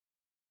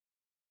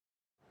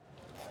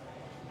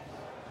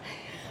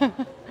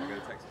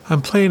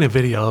I'm playing a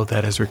video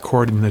that is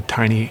recorded in the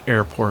tiny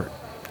airport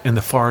in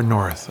the far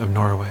north of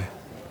Norway,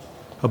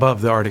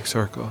 above the Arctic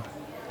Circle.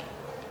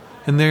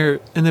 And there,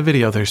 in the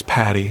video, there's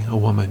Patty, a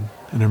woman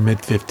in her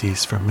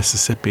mid-50s from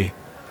Mississippi,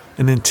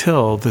 and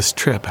until this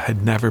trip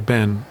had never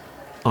been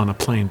on a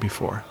plane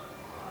before.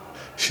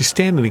 She's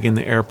standing in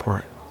the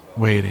airport,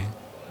 waiting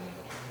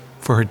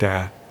for her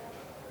dad.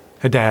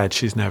 A dad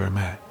she's never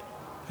met.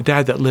 A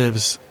dad that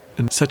lives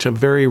in such a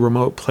very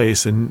remote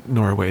place in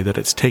Norway that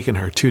it's taken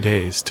her 2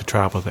 days to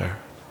travel there.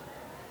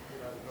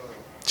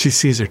 She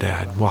sees her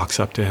dad, walks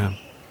up to him.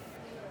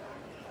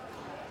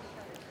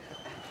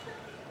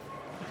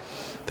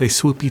 They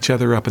swoop each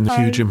other up in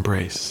a huge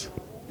embrace.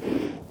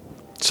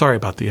 Sorry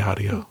about the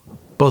audio.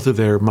 Both of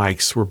their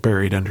mics were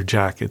buried under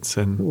jackets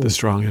and the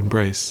strong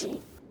embrace.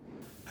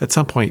 At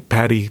some point,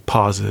 Patty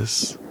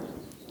pauses,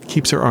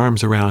 keeps her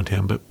arms around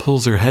him, but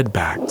pulls her head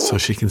back so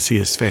she can see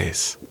his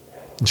face.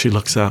 And she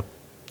looks up,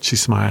 she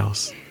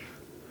smiles,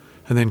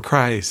 and then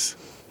cries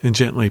and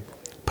gently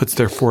puts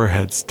their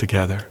foreheads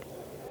together.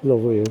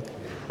 Love you.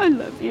 I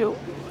love you.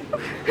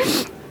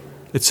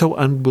 It's so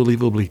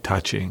unbelievably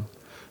touching.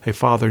 A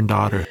father and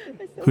daughter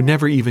who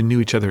never even knew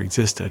each other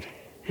existed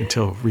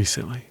until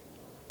recently.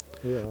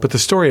 But the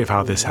story of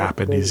how this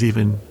happened is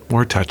even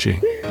more touching.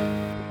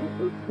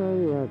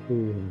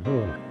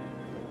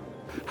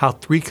 How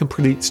 3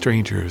 complete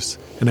strangers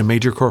in a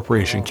major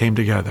corporation came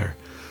together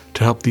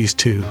to help these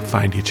two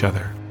find each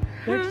other.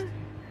 Next,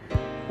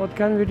 what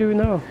can we do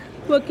now?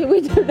 What can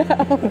we do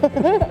now?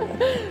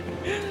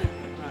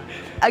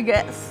 I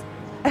guess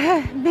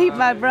meet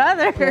my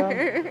brother.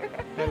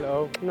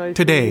 Hello. Nice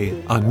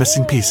Today on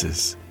Missing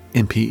Pieces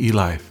in PE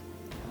Life.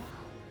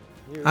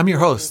 I'm your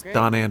host,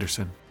 Don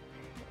Anderson.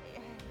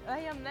 I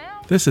am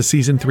now. This is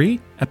Season 3,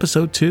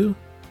 Episode 2,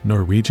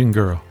 Norwegian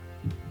Girl.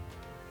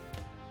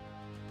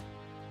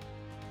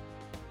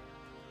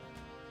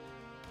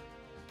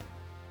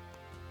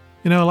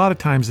 You know, a lot of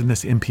times in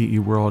this MPE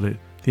world,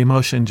 the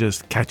emotion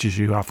just catches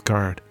you off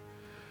guard.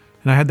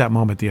 And I had that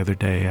moment the other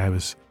day. I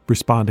was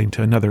responding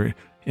to another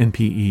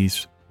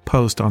NPE's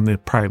post on the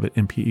private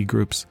NPE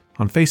groups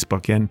on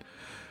Facebook, and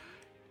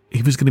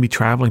he was going to be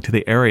traveling to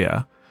the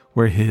area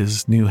where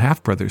his new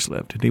half-brothers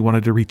lived, and he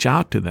wanted to reach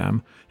out to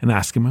them and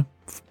ask them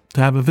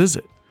to have a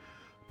visit.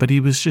 But he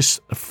was just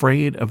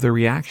afraid of their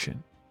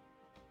reaction.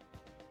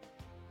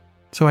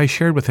 So I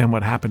shared with him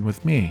what happened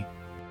with me.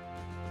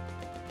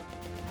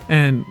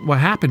 And what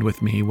happened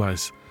with me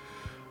was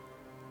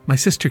my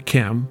sister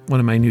Kim, one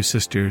of my new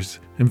sisters,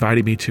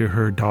 invited me to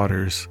her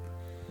daughter's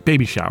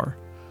baby shower.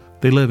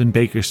 They live in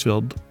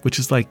Bakersfield, which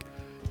is like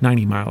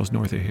 90 miles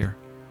north of here.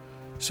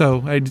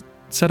 So I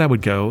said I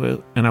would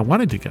go, and I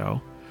wanted to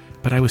go,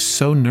 but I was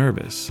so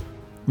nervous.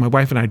 My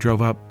wife and I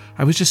drove up.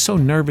 I was just so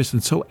nervous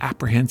and so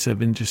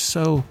apprehensive and just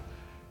so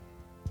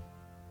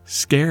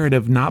scared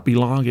of not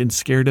belonging,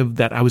 scared of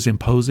that I was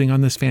imposing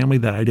on this family,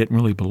 that I didn't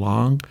really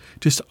belong.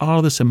 Just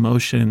all this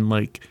emotion,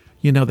 like,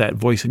 you know, that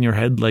voice in your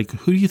head, like,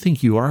 who do you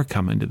think you are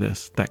coming to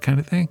this? That kind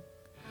of thing.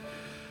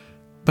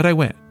 But I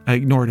went. I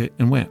ignored it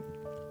and went.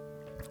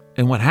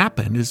 And what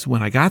happened is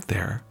when I got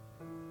there,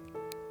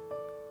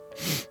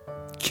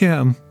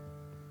 Kim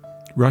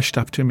rushed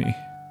up to me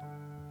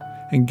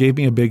and gave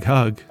me a big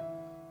hug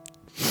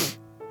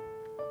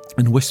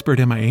and whispered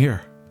in my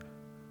ear,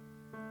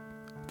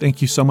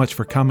 "Thank you so much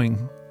for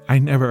coming. I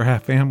never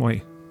have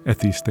family at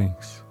these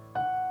things."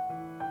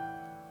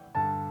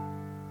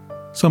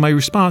 So my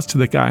response to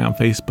the guy on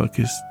Facebook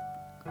is,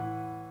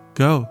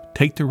 go,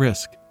 take the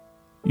risk.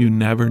 You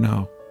never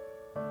know.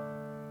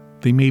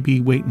 They may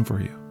be waiting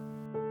for you.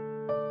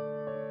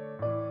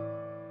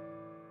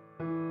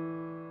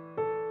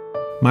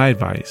 My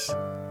advice,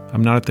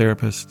 I'm not a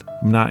therapist,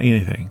 I'm not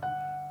anything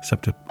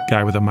except a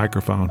guy with a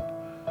microphone,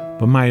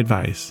 but my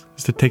advice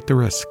is to take the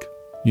risk.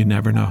 You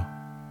never know.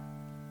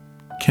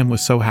 Kim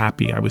was so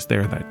happy I was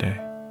there that day.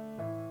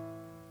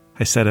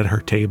 I sat at her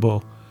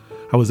table.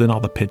 I was in all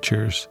the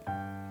pictures.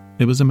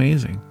 It was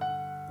amazing.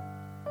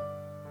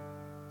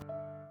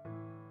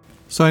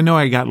 So I know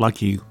I got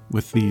lucky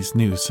with these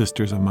new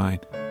sisters of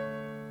mine.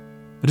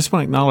 I just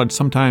want to acknowledge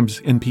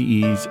sometimes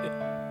NPEs,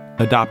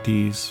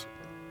 adoptees,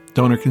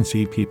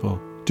 donor-conceived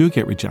people do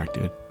get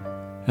rejected.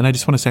 And I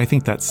just want to say I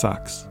think that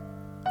sucks.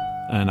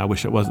 And I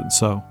wish it wasn't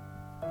so.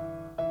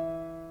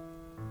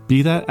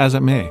 Be that as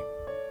it may,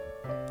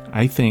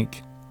 I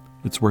think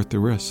it's worth the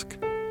risk.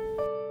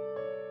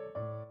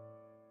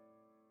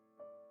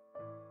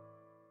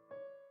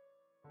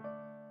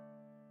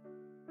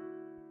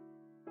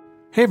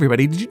 Hey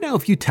everybody, did you know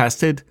if you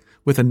tested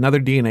with another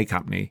DNA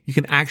company, you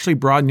can actually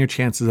broaden your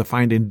chances of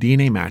finding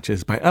DNA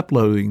matches by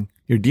uploading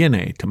your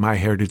DNA to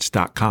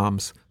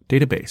MyHeritage.com's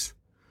database.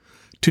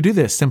 To do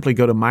this, simply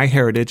go to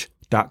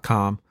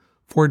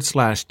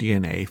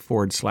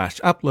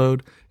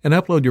MyHeritage.com/DNA/upload and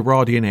upload your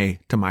raw DNA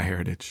to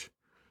MyHeritage.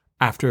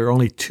 After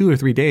only 2 or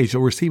 3 days,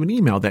 you'll receive an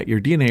email that your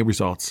DNA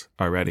results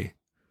are ready.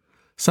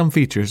 Some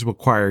features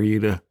require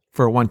you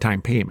for a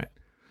one-time payment.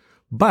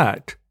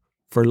 But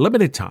for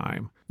limited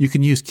time, you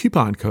can use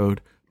coupon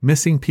code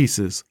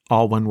MISSINGPIECES,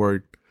 all one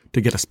word,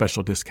 to get a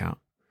special discount.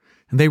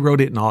 And they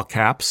wrote it in all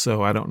caps,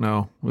 so I don't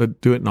know. We'll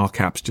do it in all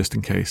caps just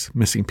in case.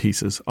 Missing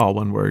pieces, all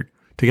one word,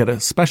 to get a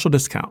special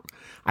discount.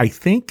 I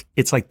think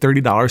it's like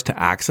 $30 to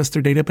access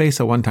their database,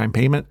 a one-time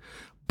payment.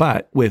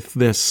 But with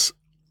this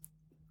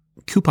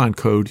coupon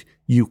code,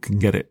 you can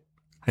get it.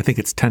 I think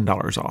it's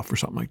 $10 off or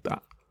something like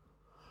that.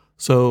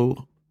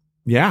 So,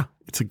 yeah,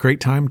 it's a great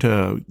time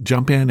to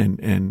jump in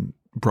and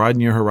broaden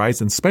your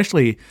horizons,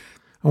 especially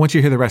once you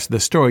hear the rest of the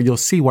story, you'll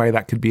see why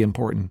that could be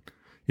important,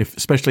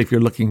 especially if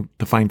you're looking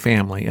to find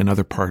family in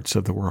other parts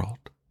of the world.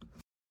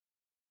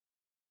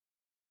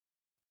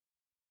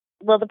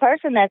 Well, the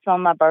person that's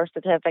on my birth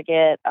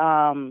certificate,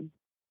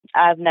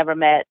 I've never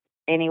met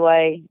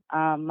anyway.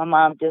 My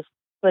mom just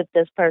put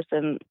this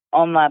person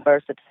on my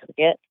birth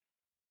certificate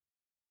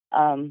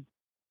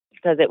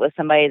because it was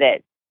somebody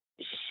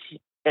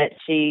that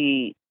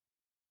she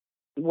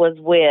was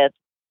with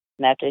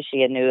after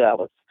she knew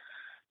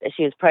that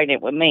she was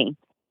pregnant with me.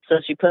 So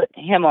she put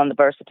him on the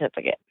birth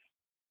certificate.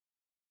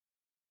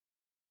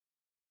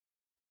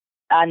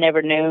 I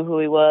never knew who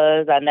he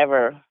was. I've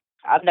never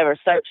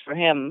searched for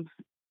him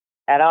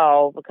at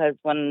all, because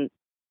when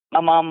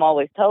my mom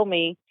always told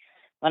me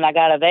when I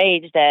got of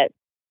age that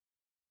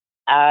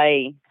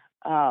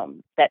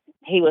that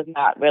he was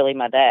not really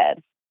my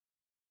dad,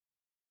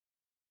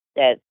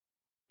 that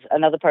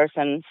another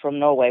person from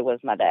Norway was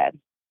my dad.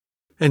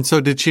 And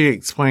so did she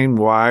explain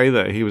why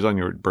that he was on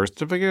your birth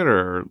certificate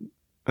or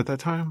at that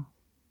time?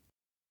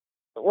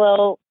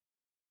 Well,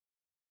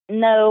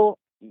 no.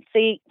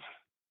 See,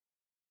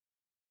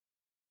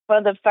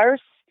 for the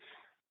first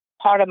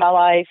part of my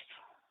life,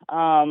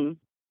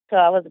 till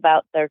I was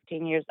about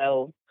 13 years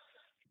old,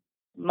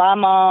 my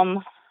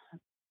mom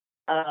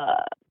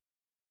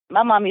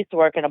used to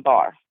work in a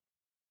bar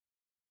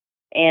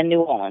in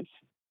New Orleans,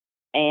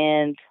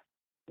 and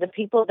the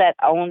people that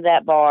owned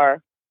that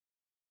bar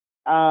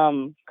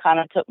kind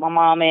of took my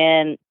mom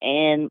in,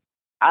 and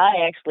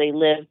I actually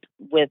lived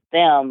with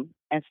them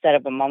instead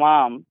of with my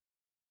mom,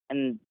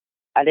 and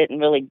I didn't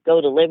really go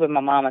to live with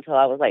my mom until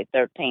I was like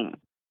 13.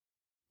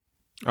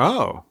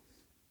 Oh,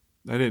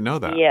 I didn't know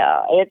that.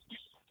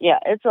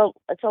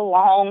 It's a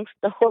long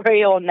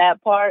story on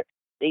that part.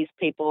 These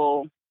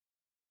people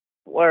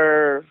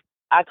were,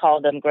 I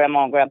called them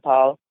grandma and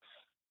grandpa.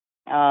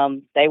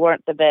 They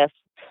weren't the best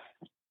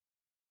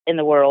in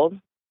the world,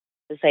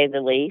 to say the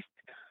least.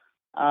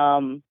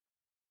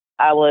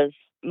 I was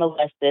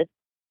molested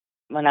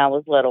when I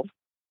was little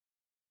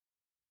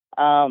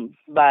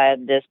by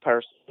this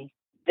person.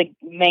 The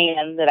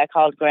man that I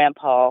called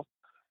grandpa,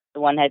 the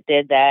one that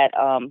did that,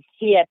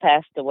 he had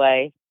passed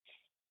away,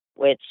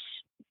 which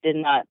did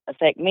not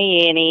affect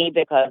me any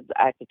because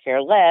I could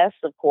care less,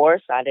 of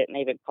course. I didn't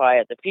even cry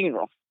at the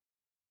funeral.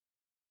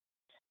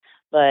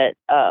 But,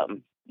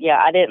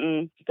 I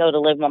didn't go to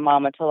live with my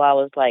mom until I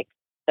was like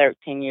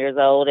 13 years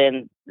old,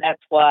 and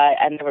that's why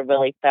I never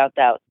really found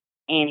out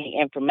any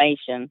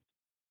information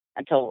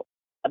until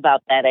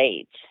about that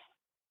age.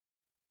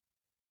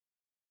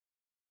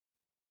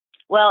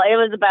 Well, it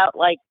was about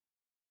like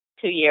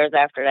 2 years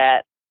after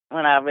that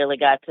when I really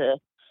got to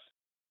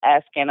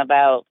asking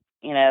about,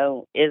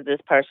 is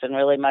this person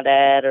really my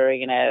dad, or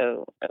I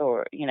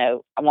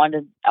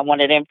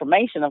wanted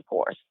information, of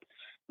course.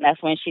 And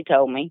that's when she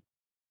told me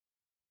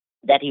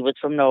that he was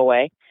from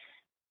Norway.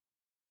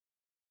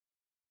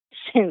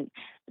 The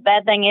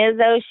bad thing is,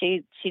 though,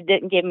 she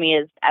didn't give me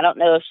his, I don't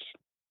know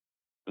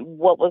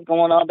what was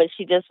going on, but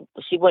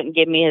she wouldn't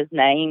give me his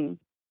name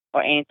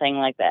or anything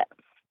like that.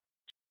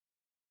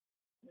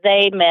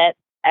 They met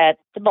at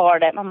the bar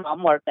that my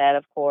mom worked at,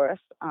 of course.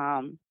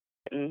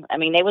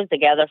 They was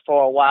together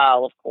for a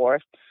while, of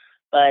course,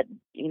 but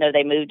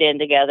they moved in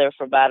together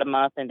for about a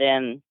month, and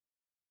then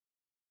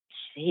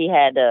he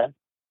had to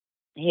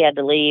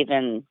leave,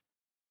 and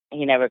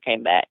he never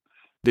came back.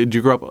 Did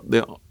you grow up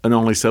an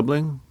only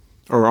sibling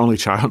or only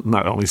child?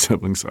 Not only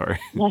sibling, sorry.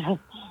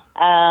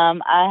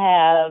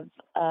 I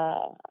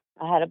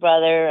had a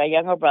brother, a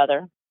younger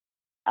brother.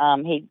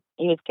 He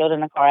was killed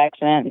in a car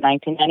accident in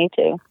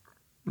 1992.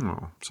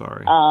 Oh,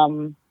 sorry.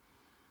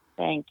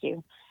 Thank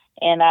you.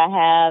 And I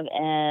have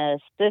a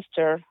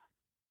sister.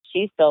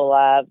 She's still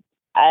alive.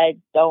 I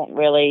don't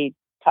really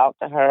talk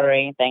to her or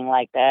anything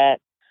like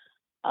that.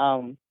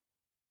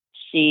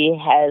 She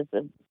has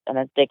an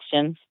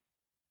addiction,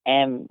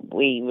 and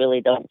we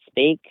really don't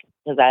speak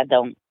because I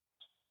don't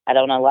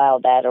allow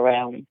that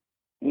around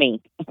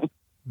me.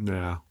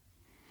 Yeah.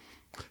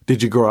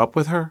 Did you grow up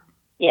with her?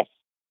 Yes,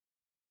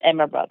 and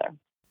my brother.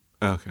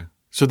 Okay.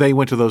 So they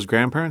went to those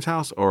grandparents'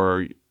 house,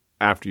 or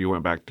after you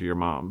went back to your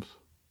mom's?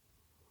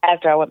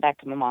 After I went back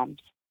to my mom's.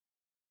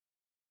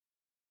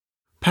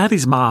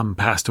 Patty's mom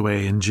passed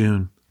away in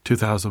June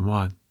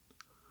 2001.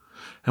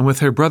 And with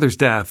her brother's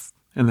death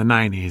in the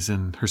 90s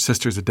and her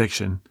sister's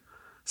addiction,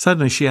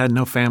 suddenly she had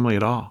no family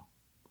at all.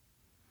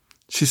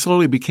 She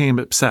slowly became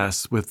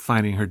obsessed with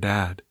finding her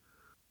dad.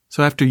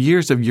 So after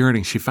years of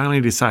yearning, she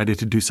finally decided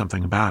to do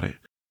something about it.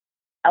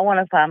 I want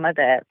to find my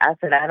dad. I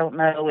said, I don't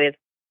know if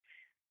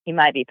he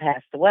might be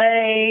passed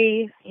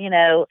away.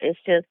 It's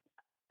just,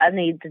 I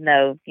need to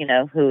know,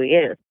 who he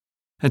is.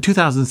 In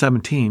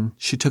 2017,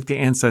 she took the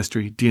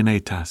Ancestry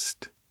DNA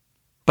test,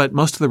 but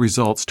most of the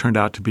results turned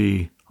out to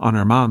be on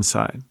her mom's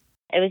side.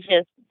 It was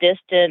just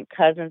distant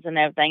cousins and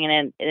everything,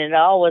 and it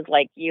all was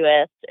like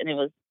U.S., and it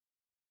was,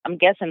 I'm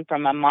guessing,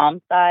 from my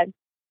mom's side.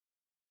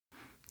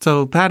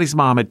 So Patty's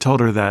mom had told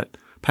her that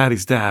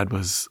Patty's dad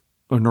was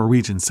a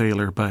Norwegian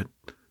sailor, but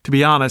to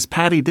be honest,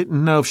 Patty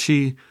didn't know if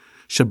she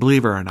should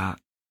believe her or not.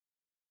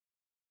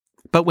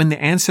 But when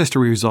the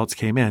ancestry results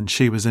came in,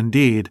 she was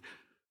indeed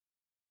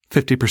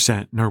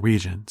 50%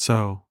 Norwegian,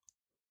 so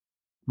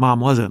mom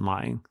wasn't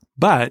lying.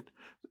 But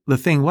the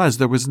thing was,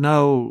 there was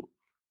no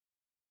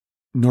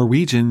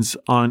Norwegians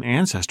on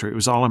Ancestry. It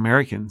was all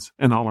Americans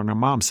and all on her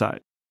mom's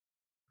side.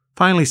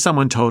 Finally,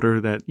 someone told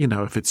her that,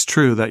 if it's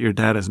true that your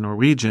dad is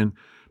Norwegian,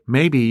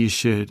 maybe you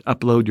should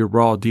upload your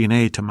raw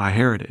DNA to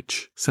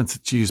MyHeritage, since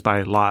it's used by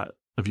a lot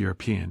of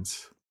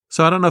Europeans.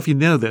 So I don't know if you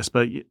know this,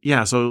 but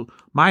yeah, so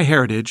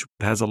MyHeritage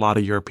has a lot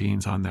of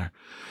Europeans on there.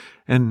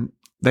 And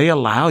they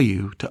allow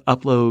you to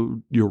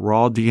upload your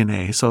raw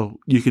DNA. So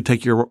you could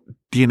take your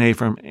DNA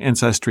from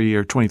Ancestry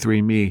or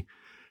 23andMe,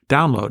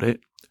 download it,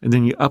 and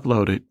then you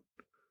upload it,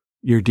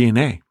 your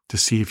DNA, to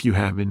see if you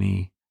have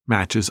any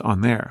matches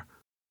on there.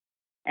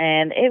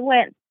 And it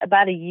went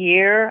about a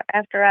year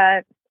after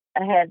I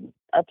had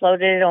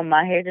uploaded it on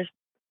MyHeritage,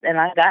 and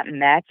I got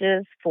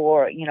matches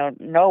for,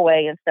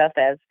 Norway and stuff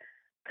as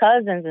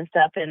cousins and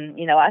stuff. And,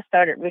 I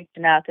started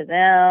reaching out to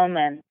them,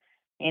 and,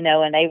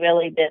 and they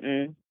really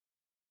didn't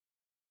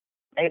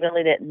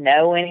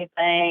know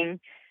anything.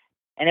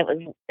 And it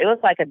was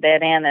like a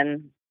dead end.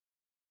 And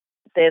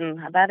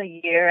then about a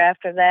year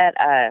after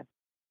that,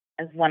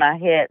 is when I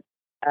hit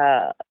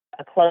a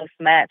close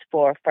match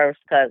for a first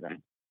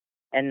cousin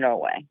in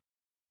Norway.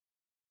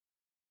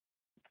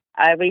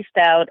 I reached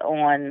out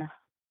on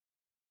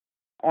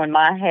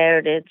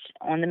MyHeritage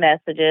on the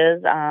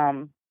messages.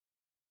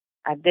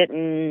 I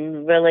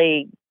didn't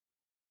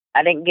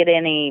get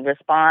any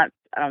response.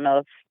 I don't know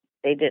if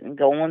they didn't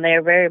go on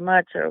there very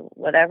much or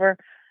whatever,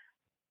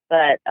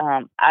 but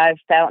I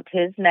found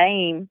his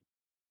name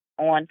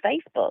on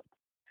Facebook,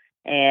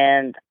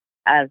 and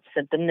I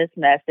sent them this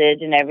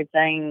message and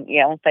everything,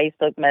 on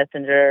Facebook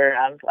Messenger.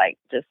 I was like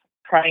just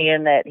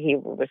praying that he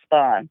would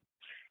respond.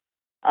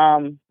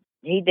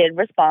 He did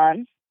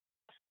respond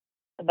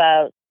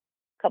about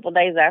a couple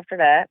days after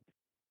that.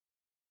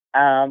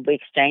 We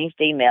exchanged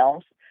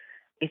emails.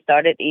 We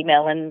started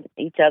emailing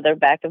each other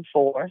back and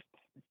forth.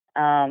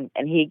 And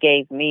he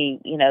gave me,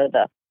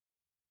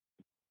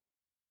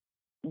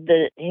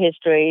 the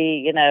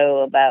history,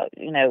 about,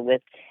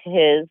 with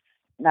his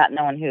not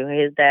knowing who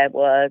his dad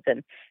was,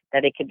 and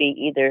that it could be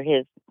either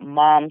his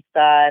mom's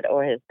side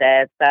or his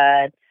dad's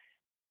side.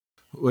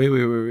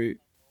 Wait.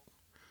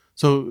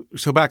 So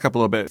back up a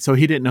little bit. So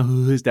he didn't know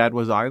who his dad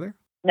was either?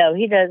 No,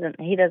 he doesn't.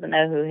 He doesn't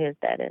know who his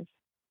dad is.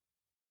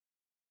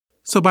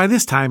 So by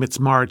this time, it's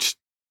March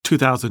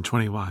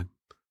 2021.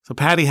 So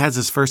Patty has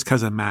his first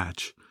cousin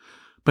match,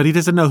 but he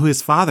doesn't know who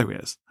his father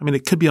is. I mean,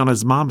 it could be on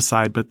his mom's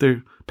side, but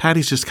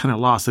Patty's just kind of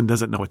lost and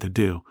doesn't know what to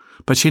do.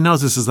 But she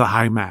knows this is a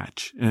high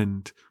match.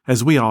 And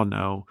as we all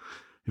know,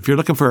 if you're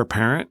looking for a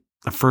parent,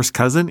 a first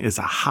cousin is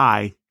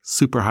a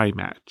super high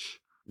match.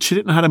 She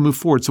didn't know how to move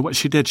forward. So what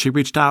she did, she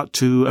reached out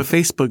to a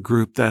Facebook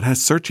group that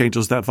has search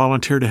angels that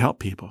volunteer to help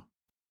people.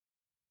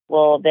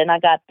 Well, then I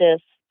got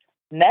this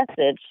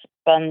message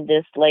from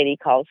this lady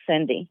called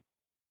Cindy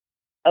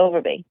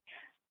Overby,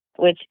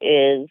 which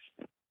is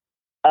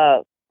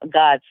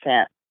God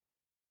sent.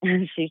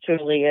 She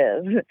truly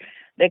is,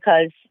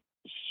 because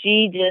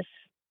she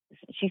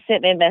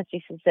sent me a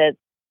message and said,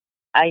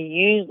 I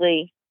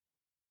usually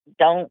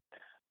don't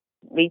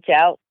reach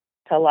out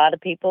to a lot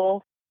of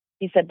people.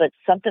 He said, but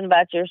something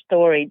about your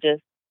story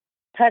just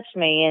touched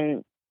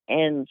me.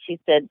 And she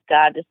said,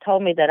 God just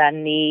told me that I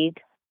need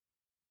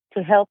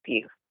to help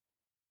you.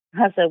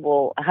 I said,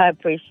 well, I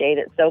appreciate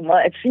it so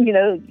much,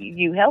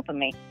 you helping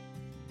me.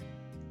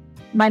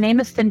 My name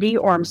is Cindy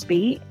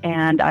Ormsby,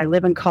 and I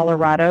live in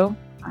Colorado.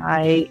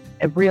 I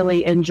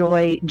really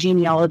enjoy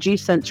genealogy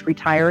since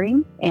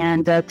retiring,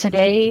 and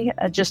today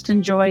I just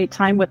enjoy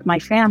time with my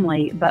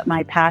family, but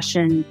my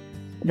passion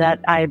that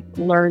I've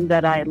learned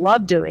that I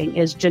love doing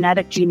is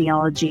genetic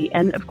genealogy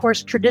and, of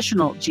course,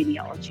 traditional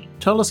genealogy.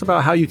 Tell us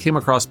about how you came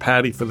across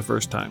Patty for the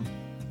first time.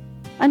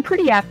 I'm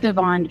pretty active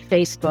on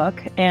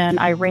Facebook, and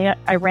I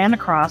ran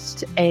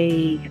across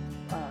a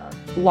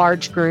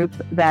large group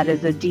that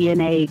is a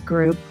DNA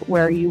group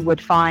where you would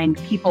find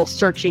people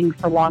searching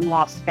for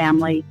long-lost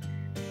family,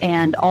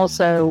 and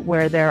also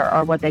where there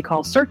are what they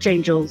call search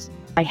angels.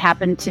 I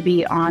happened to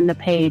be on the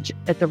page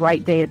at the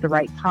right day at the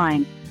right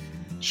time.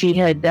 She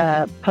had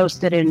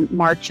posted in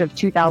March of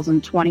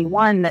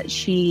 2021 that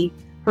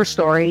her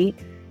story,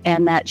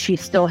 and that she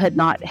still had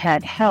not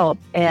had help.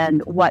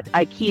 And what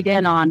I keyed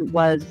in on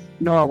was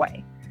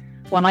Norway.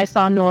 When I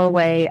saw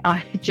Norway,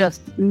 I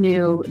just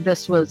knew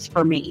this was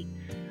for me.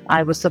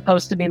 I was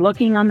supposed to be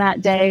looking on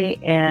that day,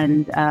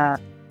 and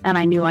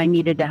I knew I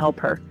needed to help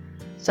her.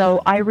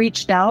 So I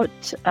reached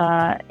out,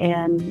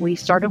 and we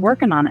started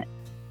working on it.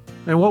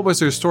 And what was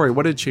her story?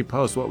 What did she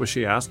post? What was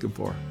she asking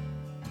for?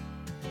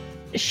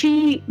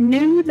 She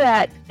knew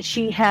that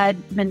she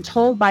had been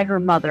told by her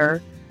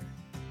mother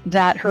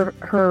that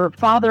her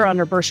father on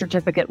her birth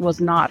certificate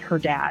was not her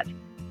dad.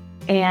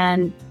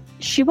 And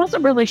she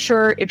wasn't really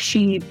sure if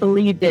she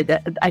believed it,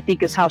 I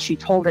think is how she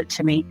told it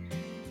to me.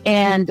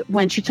 And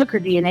when she took her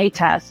DNA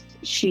test,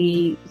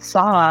 she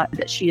saw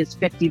that she is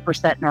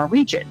 50%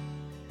 Norwegian.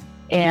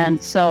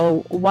 And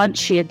so once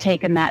she had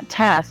taken that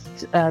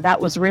test, that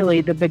was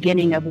really the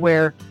beginning of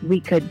where we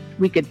could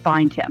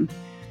find him.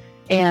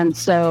 And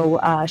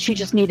so she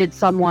just needed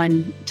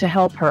someone to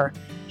help her.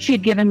 She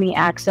had given me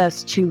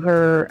access to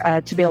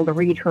her to be able to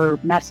read her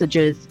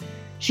messages.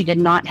 She did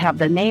not have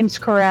the names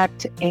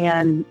correct.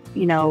 And,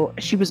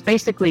 she was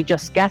basically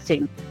just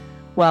guessing.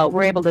 Well,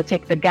 we're able to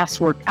take the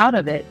guesswork out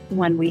of it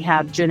when we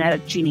have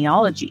genetic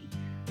genealogy,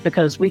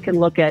 because we can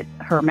look at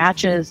her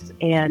matches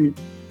and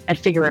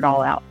figure it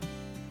all out.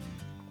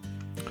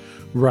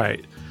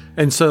 Right.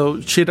 And so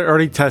she had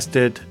already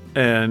tested,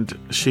 and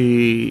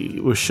she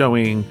was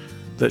showing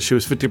that she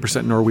was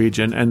 50%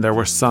 Norwegian, and there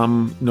were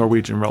some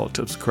Norwegian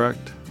relatives,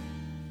 correct?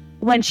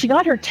 When she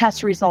got her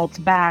test results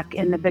back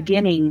in the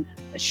beginning,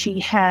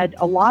 she had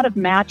a lot of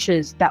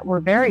matches that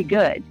were very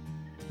good,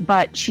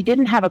 but she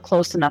didn't have a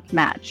close enough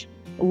match.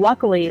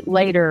 Luckily,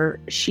 later,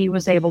 she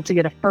was able to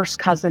get a first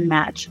cousin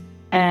match,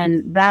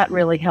 and that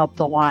really helped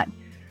a lot.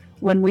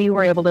 When we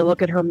were able to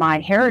look at her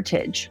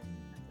MyHeritage,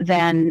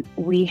 then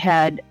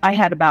I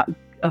had about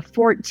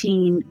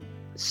 14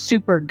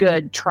 super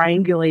good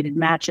triangulated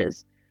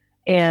matches.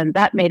 And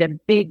that made a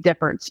big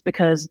difference,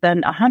 because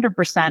then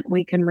 100%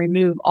 we can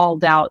remove all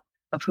doubt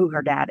of who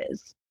her dad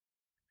is.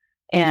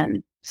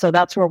 And so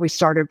that's where we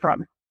started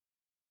from.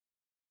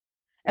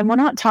 And we're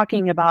not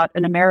talking about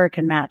an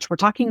American match. We're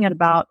talking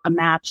about a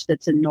match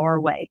that's in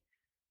Norway.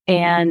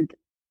 And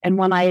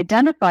when I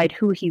identified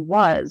who he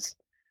was,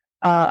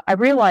 I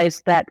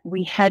realized that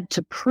we had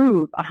to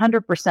prove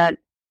 100%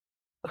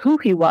 who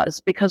he was,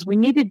 because we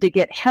needed to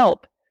get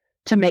help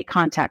to make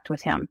contact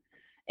with him.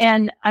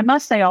 And I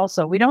must say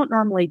also, we don't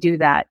normally do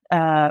that.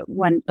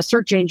 When a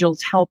search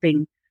angel's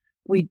helping,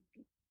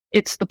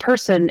 it's the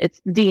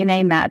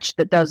DNA match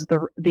that does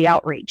the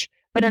outreach.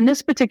 But in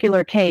this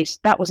particular case,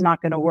 that was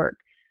not going to work.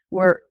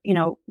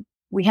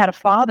 We had a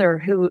father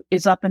who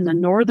is up in the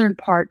northern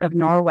part of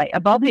Norway,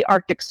 above the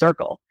Arctic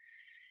Circle.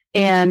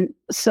 And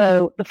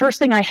so the first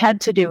thing I had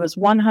to do was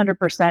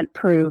 100%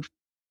 prove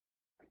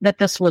that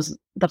this was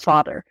the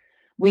father.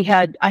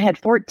 I had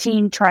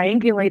 14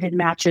 triangulated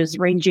matches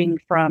ranging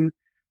from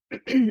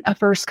a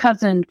first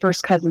cousin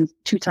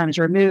 2 times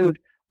removed,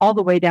 all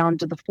the way down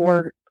to the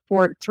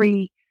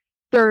 3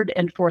 third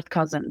and fourth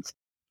cousins.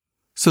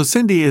 So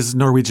Cindy is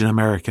Norwegian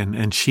American,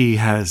 and she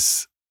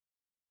has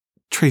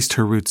traced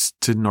her roots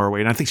to Norway.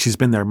 And I think she's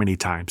been there many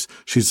times.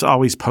 She's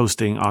always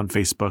posting on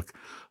Facebook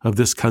of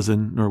this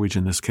cousin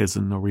Norwegian, this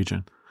cousin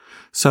Norwegian.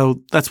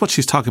 So that's what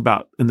she's talking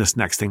about in this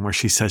next thing, where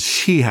she says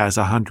she has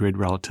 100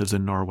 relatives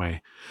in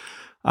Norway.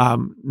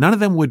 None of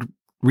them would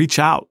reach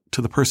out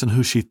to the person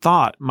who she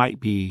thought might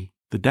be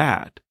the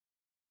dad.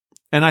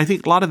 And I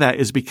think a lot of that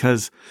is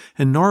because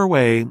in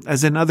Norway,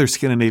 as in other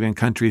Scandinavian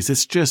countries,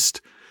 it's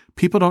just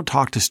people don't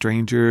talk to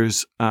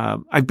strangers.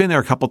 I've been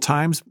there a couple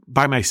times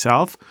by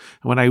myself.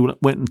 When I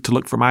went to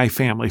look for my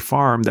family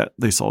farm that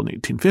they sold in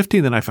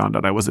 1850, then I found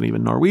out I wasn't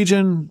even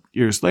Norwegian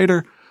years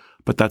later.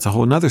 But that's a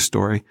whole nother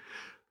story.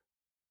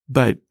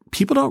 But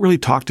people don't really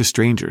talk to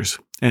strangers,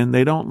 and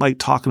they don't like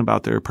talking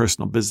about their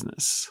personal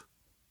business.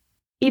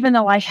 Even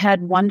though I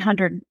had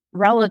 100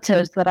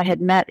 relatives that I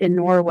had met in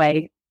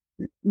Norway,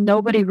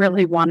 nobody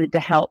really wanted to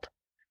help.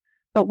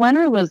 But when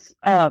I was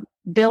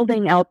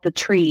building out the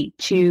tree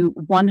to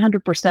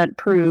 100%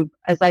 prove,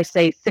 as I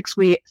say, six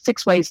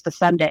ways to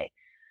Sunday,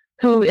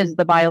 who is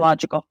the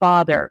biological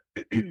father,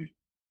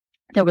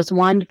 there was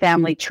one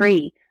family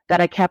tree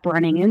that I kept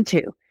running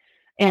into,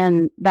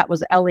 and that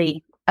was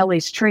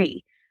Ellie's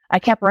tree. I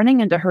kept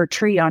running into her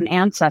tree on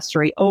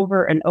Ancestry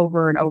over and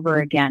over and over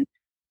again.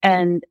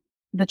 And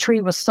the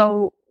tree was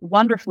so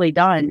wonderfully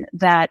done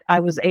that I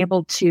was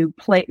able to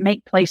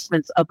make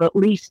placements of at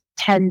least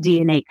 10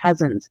 DNA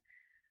cousins.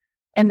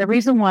 And the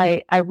reason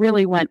why I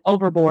really went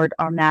overboard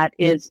on that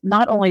is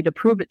not only to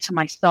prove it to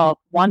myself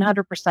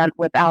 100%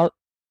 without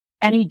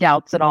any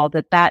doubts at all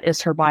that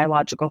is her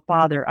biological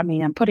father. I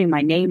mean, I'm putting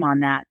my name on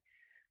that.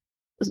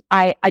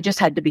 I just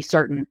had to be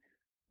certain.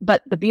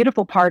 But the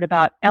beautiful part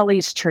about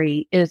Ellie's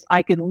tree is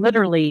I could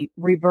literally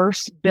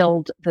reverse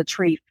build the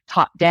tree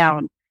top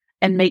down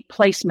and make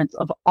placements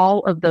of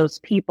all of those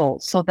people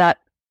so that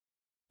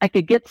I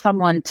could get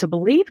someone to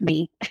believe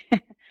me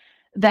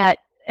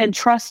and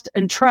trust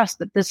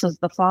that this is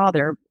the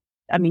father.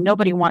 I mean,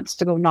 nobody wants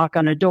to go knock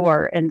on a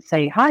door and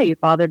say, "Hi, you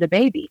fathered a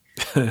baby,"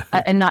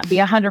 and not be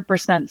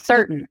 100%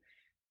 certain.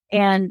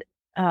 And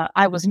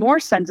I was more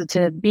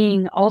sensitive,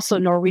 being also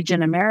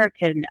Norwegian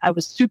American. I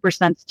was super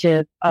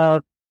sensitive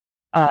of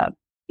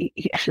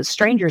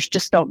strangers.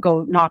 Just don't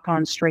go knock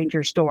on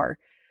strangers' door.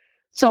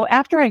 So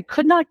after I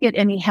could not get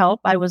any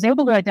help, I was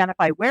able to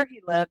identify where he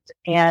lived,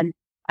 and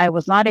I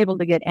was not able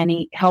to get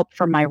any help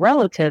from my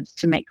relatives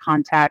to make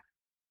contact.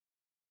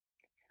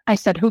 I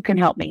said, who can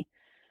help me?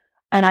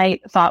 And I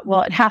thought,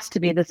 well, it has to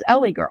be this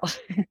Ellie girl.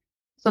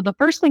 So the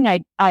first thing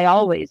I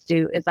always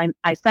do is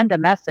I send a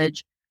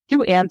message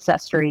through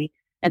Ancestry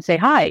and say,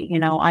 hi,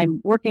 I'm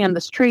working on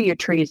this tree. Your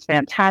tree is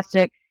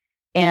fantastic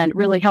and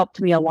really helped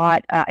me a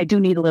lot. I do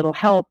need a little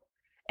help,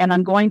 and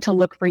I'm going to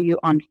look for you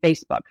on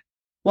Facebook.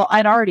 Well,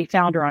 I'd already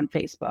found her on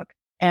Facebook,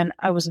 and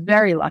I was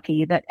very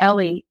lucky that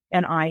Ellie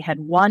and I had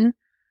one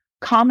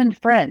common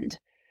friend,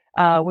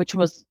 which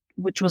was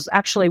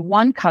actually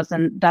one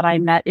cousin that I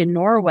met in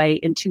Norway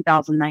in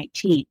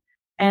 2019.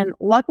 And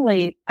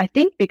luckily, I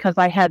think because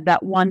I had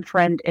that one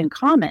friend in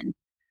common,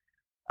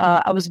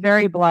 I was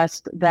very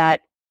blessed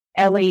that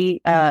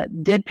Ellie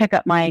did pick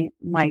up my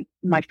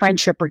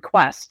friendship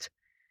request,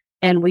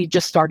 and we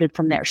just started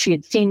from there. She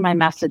had seen my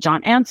message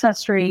on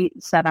Ancestry,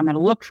 said, I'm going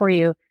to look for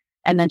you,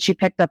 and then she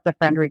picked up the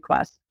friend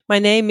request. My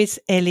name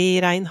is Ellie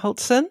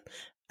Reinholdsen.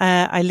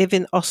 I live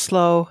in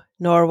Oslo,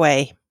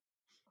 Norway.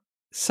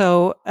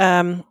 So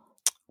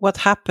what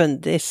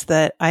happened is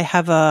that I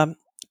have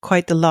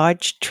quite a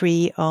large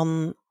tree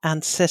on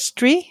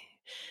Ancestry,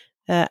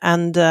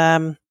 and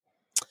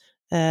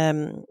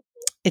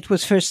it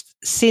was first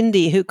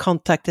Cindy who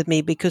contacted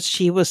me because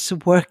she was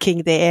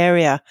working the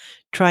area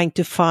trying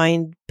to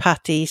find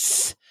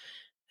Patty's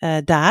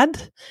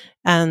dad,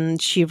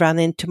 and she ran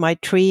into my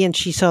tree and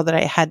she saw that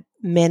I had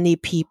many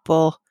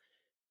people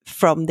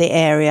from the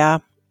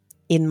area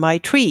in my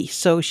tree.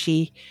 So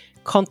she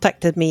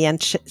contacted me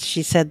and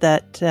she said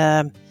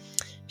that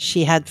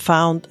she had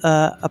found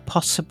a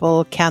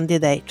possible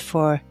candidate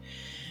for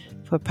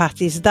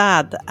Patty's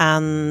dad,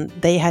 and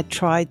they had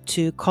tried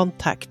to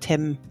contact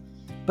him,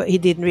 but he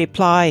didn't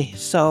reply.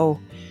 So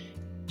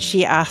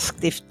she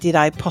asked did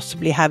I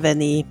possibly have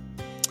any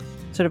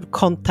sort of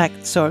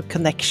contacts or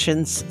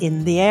connections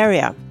in the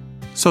area.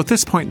 So at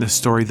this point in the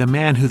story, the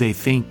man who they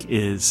think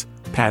is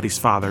Patty's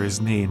father is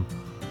named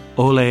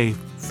Ole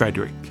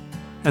Fredrik,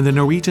 and the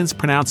Norwegians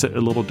pronounce it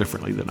a little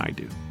differently than I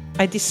do.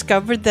 I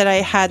discovered that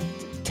I had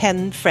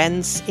 10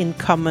 friends in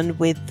common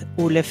with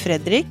Ole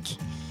Fredrik,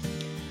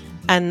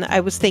 and I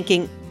was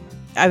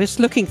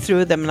looking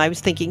through them and I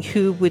was thinking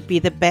who would be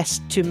the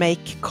best to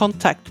make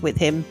contact with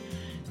him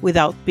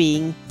without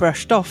being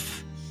brushed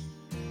off.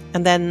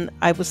 And then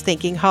I was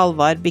thinking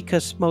Halvard,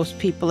 because most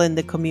people in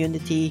the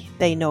community,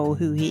 they know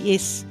who he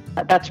is.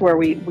 That's where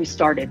we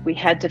started. We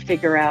had to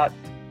figure out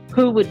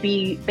who would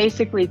be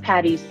basically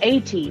Patty's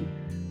A-team,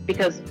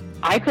 because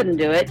I couldn't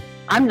do it.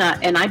 I'm not,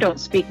 and I don't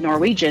speak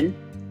Norwegian,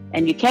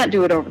 and you can't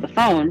do it over the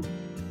phone.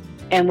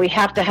 And we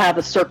have to have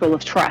a circle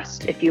of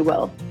trust, if you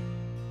will.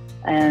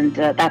 And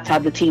that's how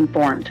the team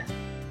formed.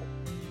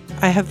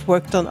 I have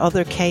worked on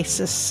other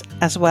cases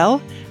as well.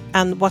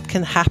 And what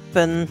can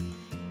happen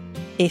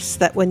is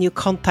that when you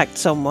contact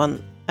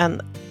someone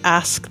and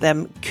ask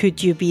them,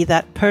 could you be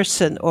that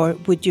person, or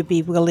would you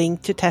be willing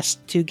to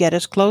test to get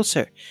us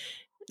closer?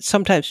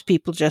 Sometimes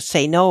people just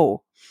say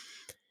no.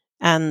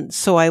 And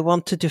so I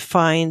wanted to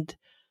find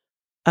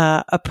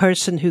a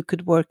person who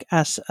could work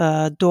as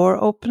a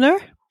door opener.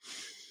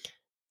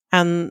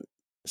 And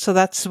so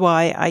that's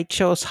why I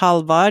chose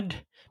Halvard,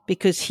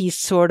 because he's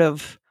sort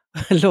of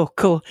a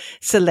local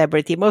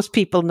celebrity. Most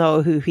people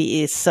know who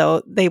he is,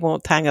 so they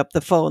won't hang up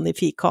the phone if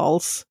he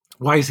calls.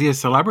 Why is he a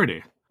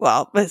celebrity?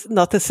 Well,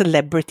 not a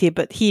celebrity,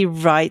 but he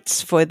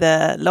writes for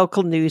the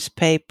local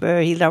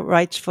newspaper. He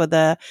writes for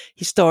the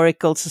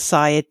Historical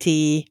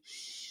Society,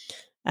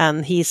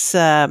 and he's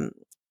made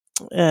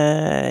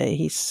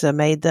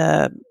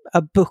a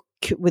book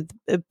with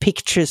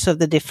pictures of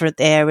the different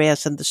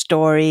areas and the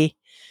story.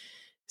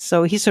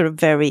 So he's sort of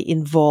very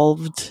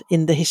involved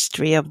in the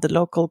history of the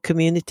local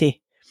community.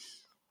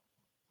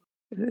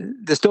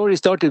 The story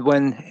started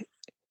when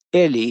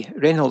Eli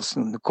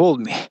Reinholdsen called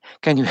me.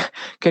 Can you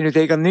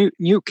take a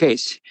new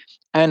case?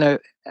 And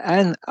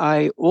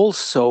I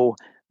also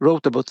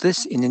wrote about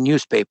this in the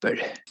newspaper.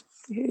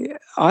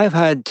 I've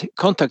had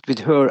contact with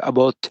her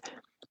about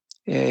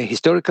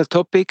historical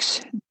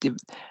topics,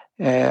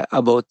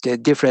 about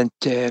different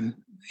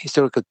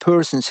historical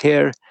persons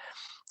here,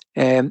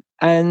 and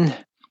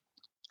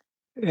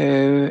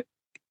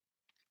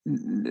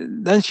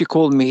then she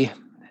called me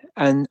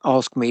and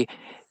asked me,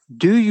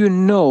 do you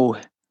know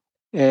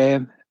a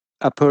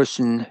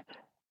person?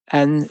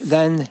 And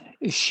then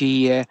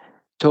she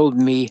told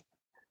me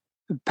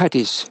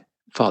Patty's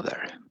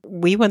father.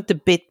 We went a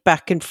bit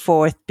back and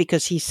forth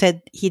because he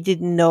said he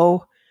didn't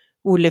know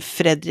Ole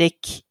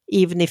Fredrik,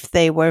 even if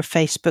they were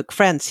Facebook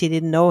friends. He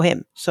didn't know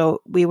him. So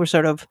we were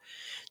sort of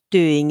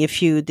doing a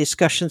few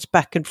discussions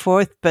back and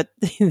forth, but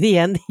in the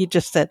end he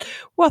just said,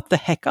 what the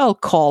heck, I'll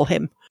call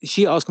him.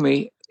 She asked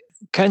me,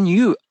 can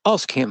you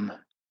ask him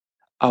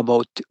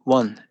about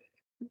one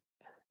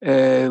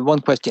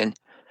question?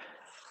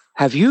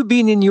 Have you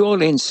been in New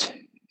Orleans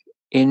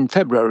in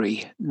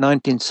February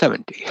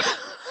 1970?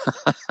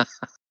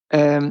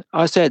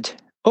 I said,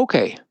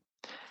 okay,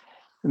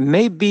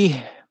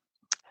 maybe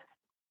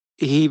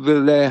he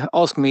will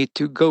ask me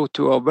to go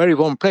to a very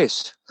warm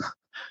place.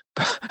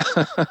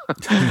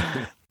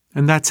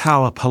 And that's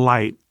how a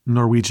polite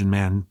Norwegian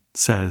man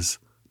says,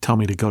 "Tell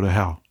me to go to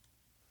hell."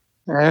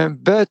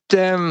 But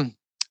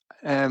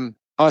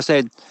I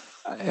said,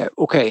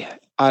 okay,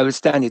 I will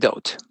stand it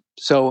out.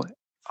 So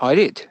I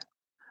did.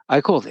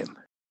 I called him.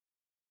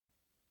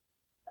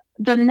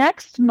 The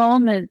next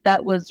moment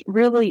that was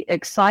really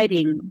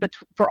exciting, but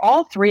for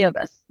all three of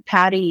us,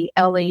 Patty,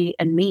 Ellie,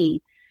 and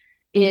me,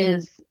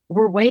 is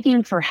we're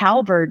waiting for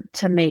Halvard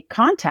to make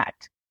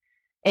contact.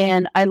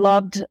 And I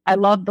loved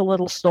the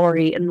little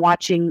story and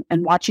watching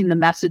the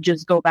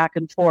messages go back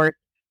and forth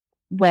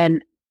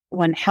when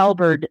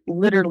Halvard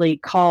literally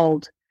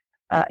called.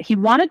 He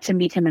wanted to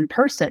meet him in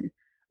person,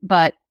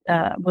 but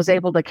was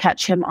able to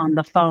catch him on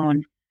the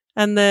phone.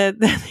 And then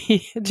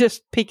he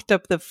just picked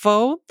up the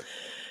phone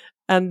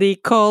and he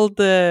called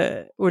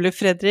Ole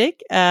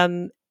Fredrik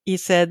and he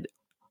said,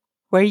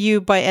 "Were you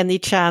by any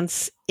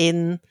chance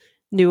in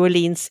New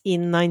Orleans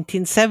in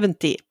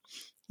 1970,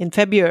 in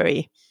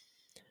February?"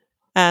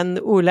 And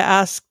Ole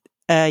asked,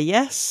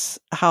 "Yes,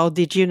 how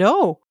did you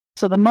know?"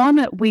 So the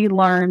moment we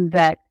learned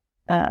that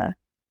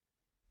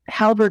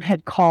Halvard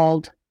had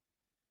called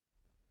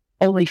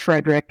Ole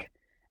Fredrik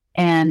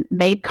and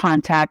made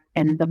contact,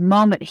 and the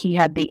moment he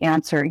had the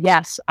answer,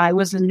 yes, I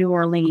was in New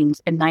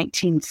Orleans in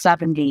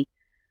 1970,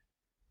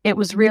 it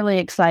was really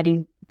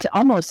exciting to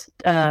almost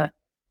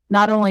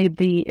not only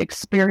the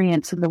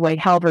experience and the way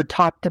Halvard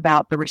talked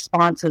about the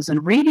responses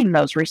and reading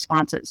those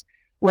responses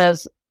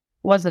was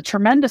a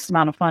tremendous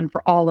amount of fun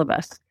for all of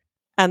us.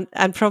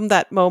 And from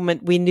that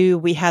moment, we knew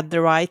we had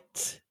the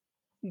right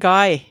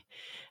guy.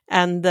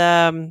 And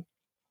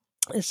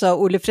so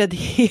Ole Fred,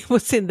 he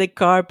was in the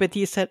car, but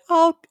he said,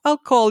 I'll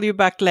call you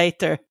back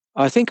later.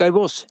 I think I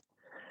was.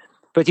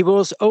 But he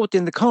was out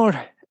in the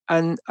car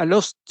and I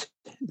lost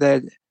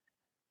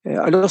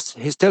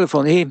his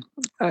telephone.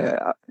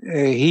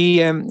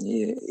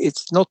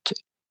 It's not.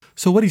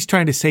 So what he's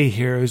trying to say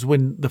here is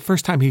when the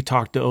first time he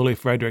talked to Ole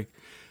Fredrik,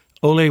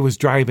 Ole was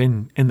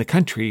driving in the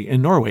country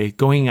in Norway,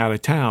 going out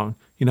of town,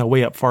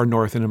 way up far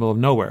north in the middle of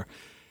nowhere.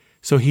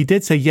 So he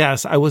did say,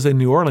 yes, I was in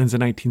New Orleans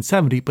in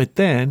 1970, but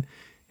then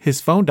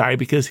his phone died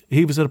because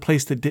he was at a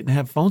place that didn't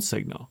have phone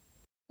signal.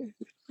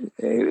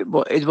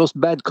 It was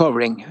bad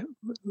covering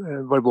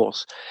where it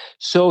was.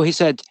 So he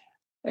said,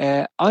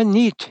 I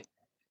need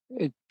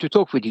to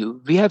talk with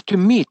you. We have to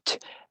meet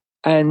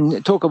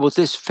and talk about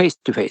this face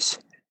to face.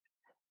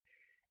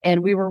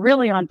 And we were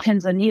really on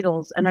pins and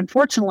needles. And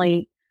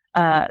unfortunately,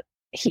 her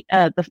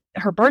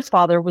birth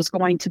father was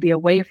going to be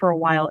away for a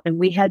while, and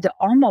we had to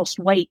almost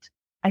wait,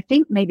 I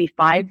think maybe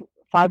five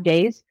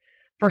days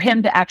for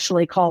him to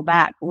actually call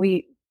back.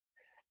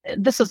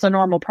 This is a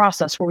normal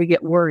process where we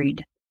get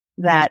worried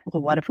that,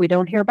 well, what if we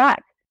don't hear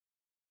back?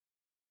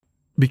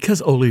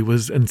 Because Ole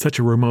was in such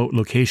a remote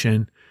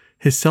location,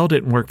 his cell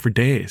didn't work for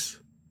days,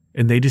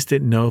 and they just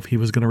didn't know if he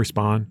was going to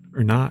respond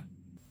or not.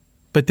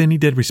 But then he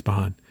did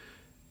respond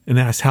and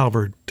asked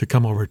Halvard to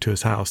come over to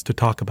his house to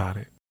talk about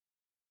it.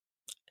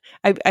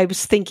 I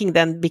was thinking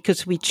then,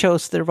 because we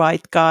chose the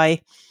right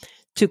guy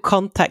to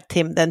contact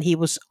him, then he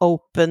was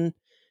open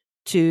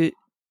to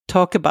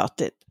talk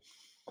about it.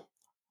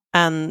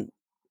 And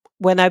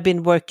when I've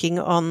been working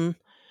on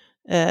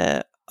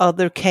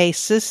other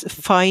cases,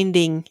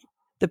 finding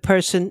the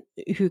person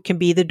who can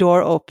be the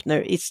door opener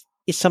is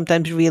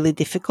sometimes really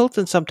difficult,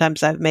 and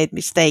sometimes I've made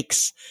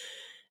mistakes.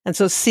 And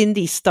so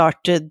Cindy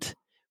started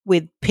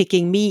with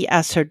picking me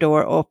as her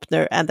door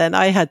opener, and then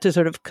I had to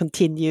sort of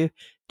continue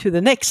to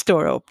the next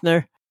door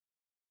opener.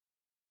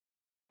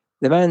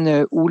 The man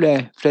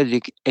Ole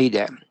Fredrik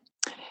Eide,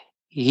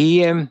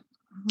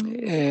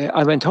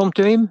 I went home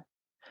to him,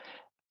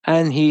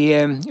 and he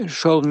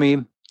showed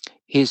me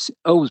his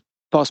old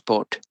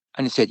passport,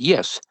 and he said,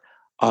 yes,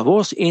 I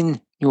was in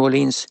New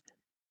Orleans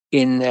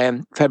in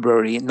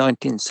February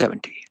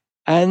 1970.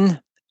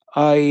 And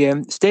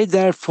I stayed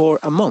there for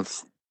a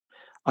month.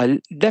 I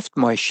left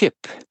my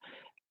ship,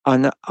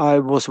 and I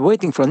was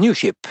waiting for a new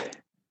ship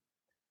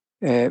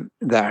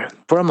there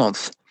for a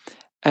month.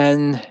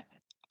 And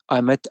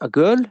I met a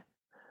girl.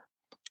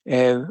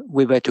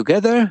 We were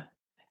together,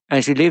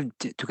 and she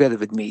lived together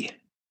with me.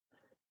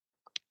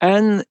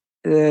 And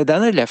then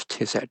I left,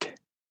 he said.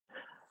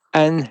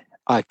 And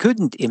I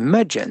couldn't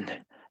imagine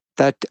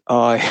that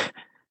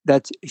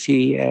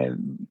she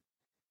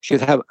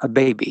should have a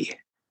baby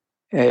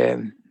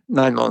 9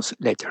 months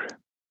later.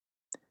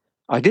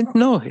 I didn't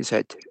know, he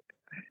said,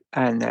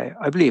 and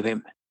I believe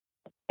him.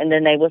 And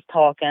then they was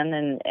talking,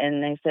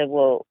 and they said,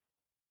 well,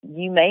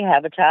 you may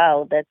have a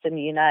child that's in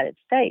the United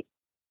States.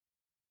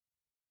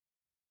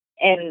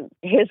 And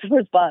his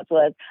response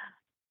was,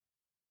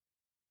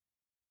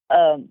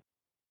 I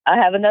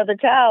have another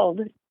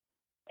child.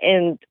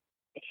 And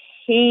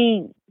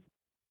he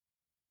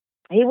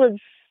was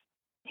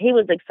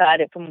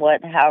excited from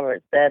what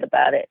Howard said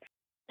about it.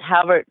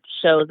 Howard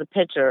shows a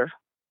picture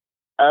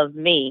of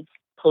me,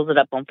 pulls it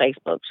up on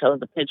Facebook, shows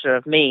a picture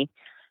of me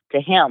to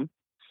him.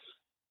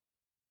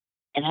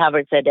 And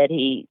Howard said that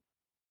he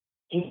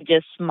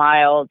just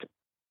smiled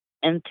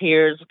and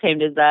tears came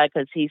to his eye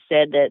because he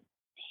said that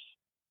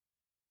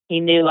he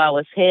knew I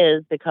was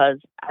his because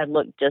I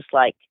looked just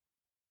like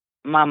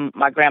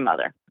my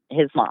grandmother,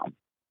 his mom.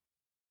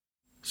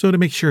 So to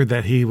make sure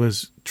that he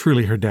was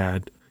truly her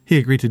dad, he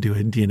agreed to do a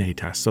DNA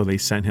test, so they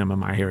sent him a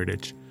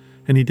MyHeritage.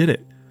 And he did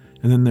it.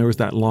 And then there was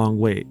that long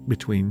wait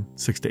between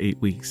 6 to 8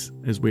 weeks,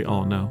 as we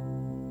all know.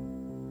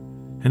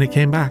 And it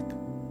came back.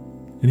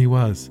 And he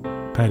was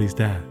Patty's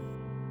dad.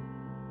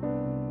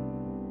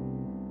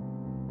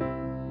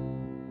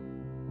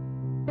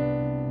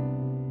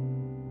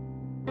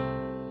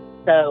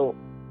 So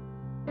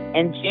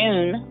in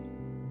June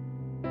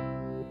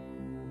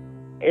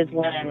is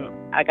when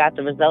I got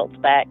the results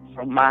back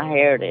from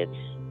MyHeritage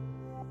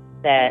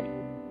that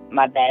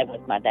my dad was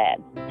my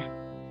dad.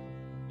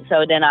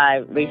 So then I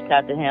reached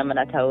out to him and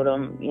I told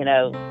him,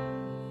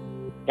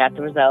 got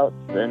the results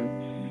and,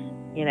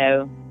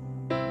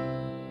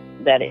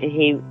 that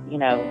he,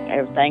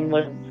 everything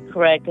was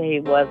correct. He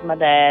was my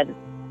dad.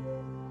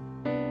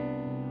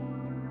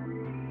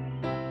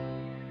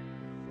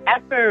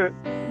 After,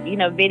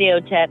 video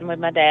chatting with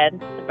my dad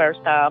the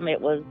first time,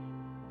 it was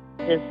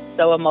just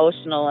so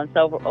emotional and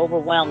so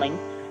overwhelming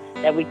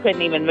that we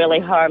couldn't even really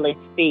hardly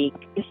speak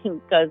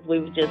because we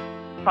were just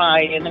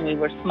crying and we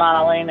were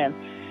smiling and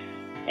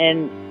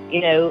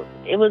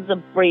it was a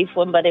brief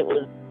one, but it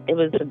was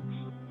the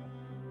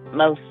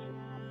most,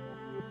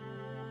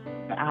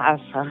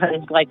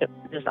 it's like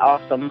just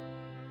awesome.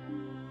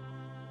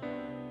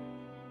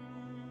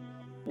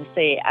 You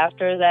see,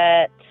 after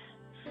that,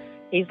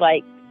 he's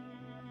like,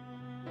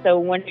 so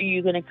when are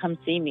you going to come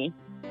see me?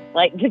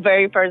 Like the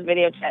very first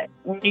video chat,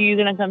 when are you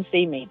going to come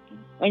see me?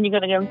 When are you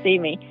going to come see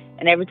me?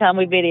 And every time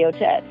we video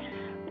chat,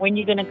 when are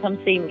you going to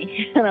come see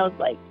me? And I was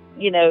like,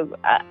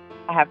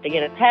 I have to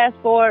get a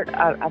passport.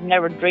 I've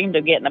never dreamed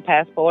of getting a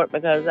passport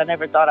because I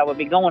never thought I would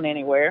be going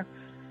anywhere.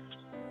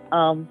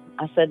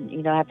 I said,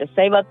 I have to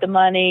save up the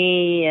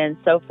money and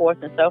so forth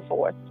and so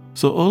forth.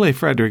 So Ole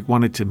Frederick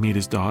wanted to meet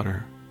his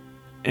daughter.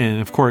 And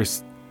of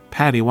course,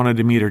 Patty wanted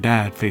to meet her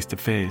dad face to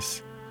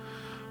face.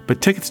 But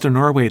tickets to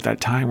Norway at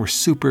that time were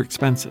super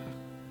expensive.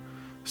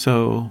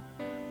 So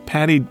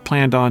Patty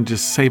planned on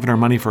just saving her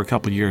money for a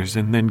couple years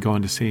and then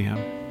going to see him.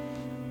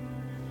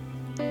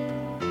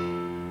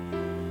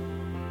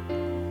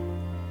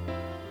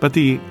 But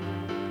the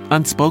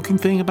unspoken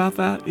thing about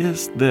that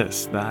is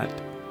this, that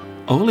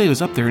Ole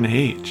was up there in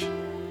age,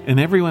 and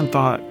everyone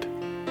thought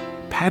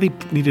Patty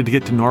needed to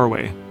get to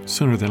Norway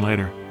sooner than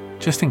later,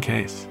 just in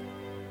case.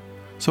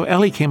 So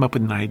Ellie came up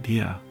with an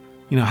idea.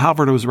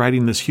 Halvard was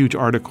writing this huge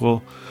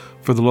article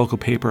for the local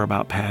paper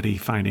about Patty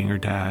finding her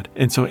dad.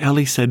 And so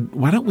Ellie said,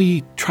 why don't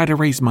we try to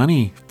raise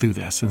money through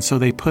this? And so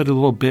they put a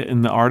little bit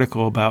in the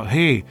article about,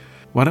 hey,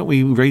 why don't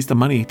we raise the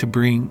money to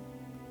bring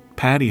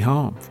Patty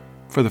home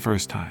for the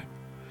first time?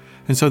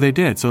 And so they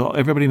did. So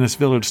everybody in this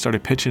village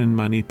started pitching in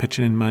money.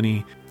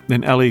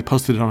 Then Ellie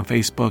posted it on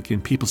Facebook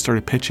and people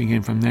started pitching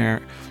in from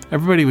there.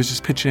 Everybody was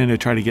just pitching in to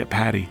try to get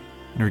Patty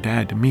and her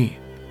dad to meet.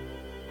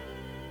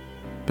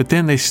 But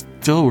then they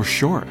still were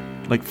short,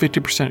 like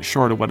 50%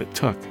 short of what it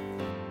took.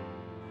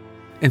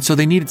 And so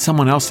they needed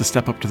someone else to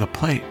step up to the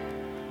plate.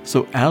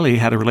 So Ellie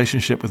had a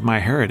relationship with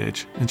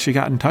MyHeritage and she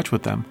got in touch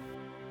with them.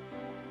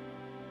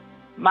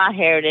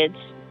 MyHeritage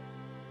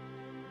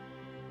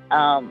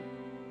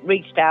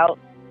reached out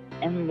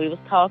and we was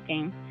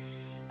talking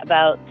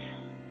about,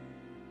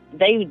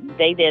 they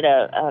did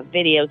a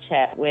video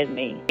chat with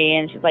me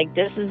and she's like,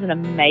 this is an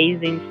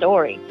amazing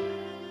story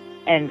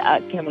and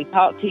can we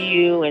talk to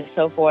you and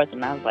so forth,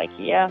 and I was like,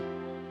 yeah.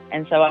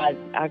 And so I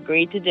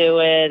agreed to do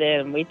it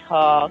and we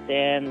talked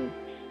and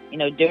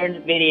during the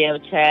video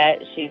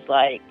chat she's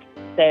like,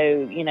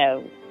 so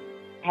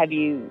have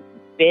you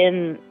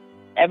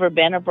ever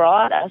been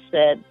abroad? I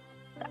said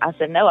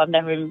no, I've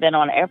never even been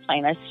on an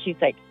airplane. She's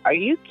like, are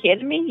you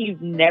kidding me?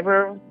 You've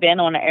never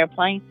been on an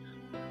airplane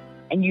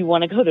and you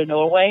want to go to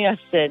Norway? I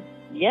said,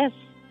 yes.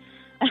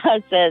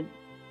 I said,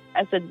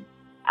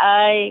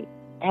 I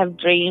have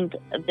dreamed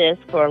of this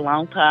for a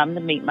long time,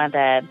 to meet my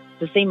dad,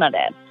 to see my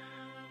dad.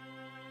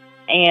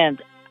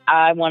 And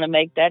I want to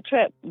make that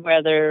trip,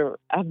 whether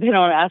I've been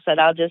on it. I said,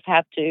 I'll just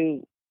have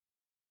to,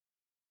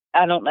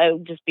 I don't know,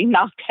 just be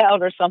knocked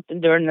out or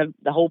something during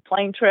the whole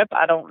plane trip.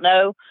 I don't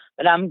know,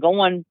 but I'm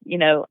going,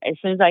 as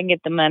soon as I can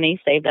get the money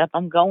saved up,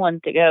 I'm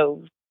going to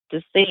go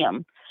to see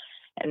him.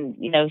 And,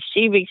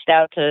 she reached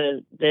out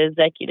to the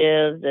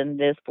executives and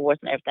this forth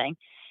and everything.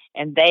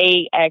 And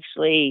they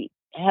actually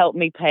helped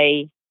me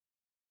pay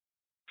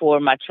for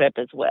my trip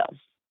as well.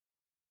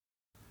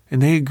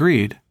 And they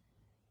agreed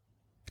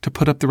to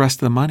put up the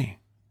rest of the money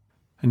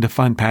and to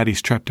fund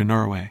Patty's trip to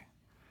Norway.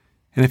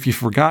 And if you've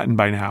forgotten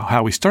by now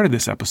how we started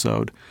this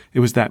episode, it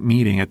was that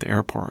meeting at the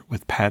airport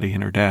with Patty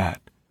and her dad.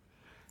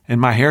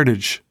 And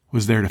MyHeritage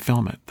was there to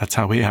film it. That's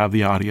how we have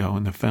the audio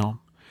and the film.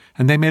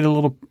 And they made a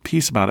little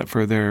piece about it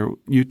for their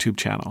YouTube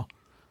channel.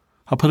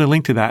 I'll put a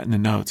link to that in the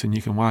notes and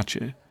you can watch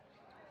it.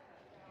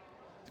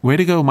 Way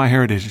to go,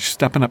 MyHeritage,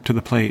 stepping up to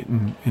the plate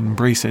and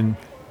embracing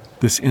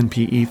this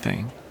NPE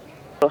thing.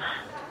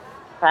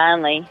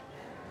 Finally,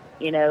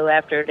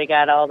 after they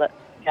got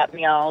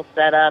me all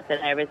set up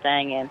and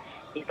everything, and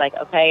he's like,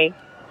 okay,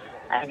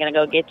 I'm going to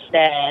go get your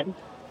dad.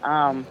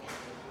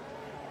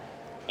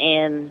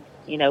 And,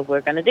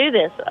 we're going to do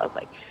this. I was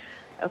like,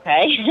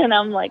 okay. And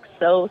I'm like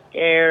so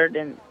scared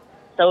and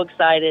so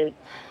excited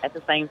at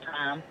the same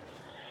time.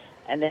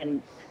 And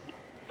then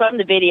from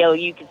the video,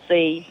 you could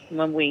see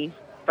when we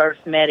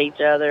first met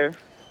each other,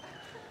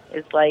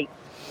 it's like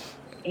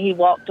he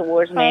walked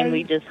towards me and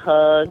we just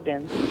hugged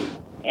and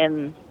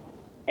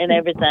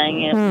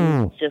everything. It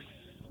was just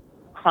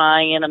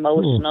crying and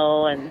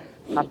emotional. And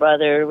my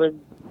brother was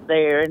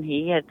there and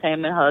he had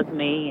came and hugged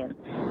me, and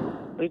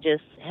we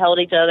just held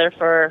each other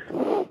for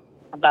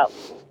about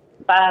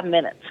 5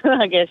 minutes,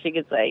 I guess you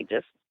could say,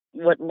 just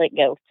wouldn't let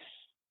go.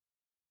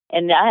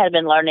 And I had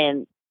been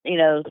learning,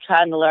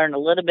 trying to learn a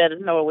little bit of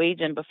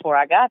Norwegian before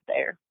I got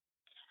there.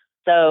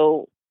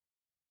 So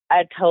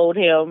I told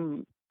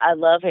him I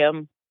love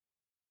him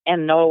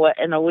in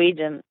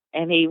Norwegian,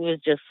 and he was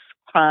just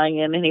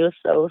crying, and he was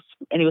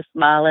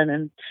smiling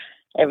and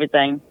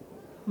everything.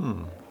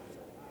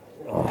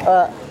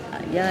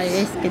 Jeg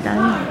elsker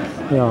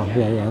deg. Ja,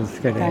 jeg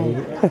elsker deg.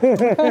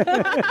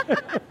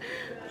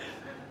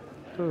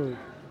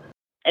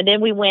 And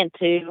then we went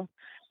to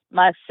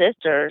my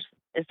sister's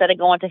instead of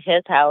going to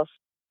his house.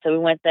 So we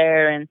went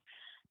there, and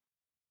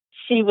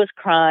she was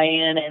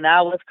crying and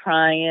I was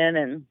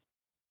crying,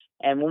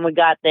 and when we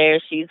got there,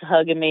 she's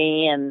hugging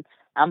me and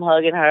I'm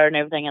hugging her and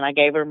everything, and I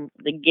gave her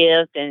the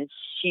gift and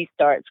she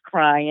starts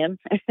crying,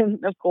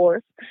 of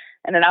course.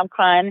 And then I'm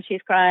crying and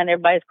she's crying.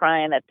 Everybody's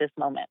crying at this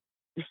moment.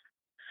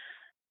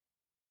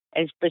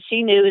 But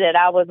she knew that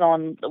I was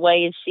on the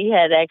way, and she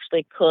had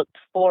actually cooked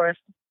for us,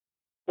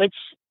 which,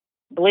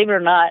 believe it or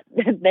not,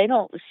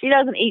 she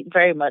doesn't eat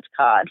very much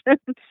cod.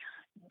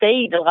 They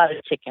eat a lot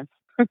of chicken.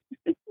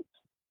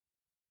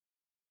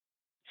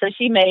 So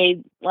she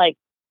made, like,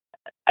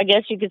 I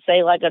guess you could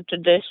say, like a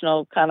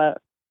traditional kind of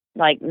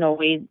like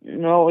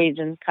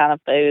Norwegian kind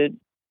of food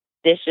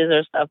dishes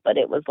or stuff, but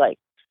it was like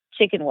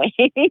chicken wings.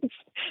 I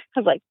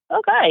was like,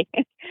 okay,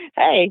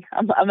 hey,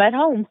 I'm at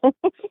home.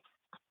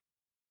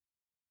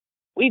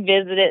 We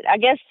visited. I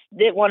guess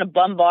didn't want to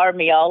bombard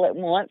me all at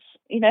once,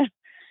 and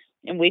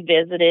we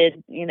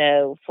visited,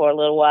 for a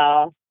little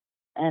while,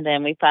 and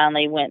then we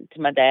finally went to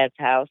my dad's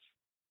house.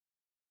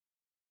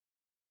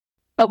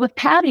 But with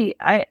Patty,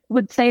 I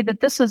would say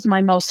that this is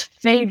my most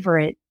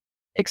favorite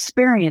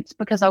experience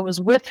because I was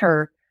with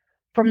her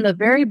from the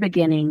very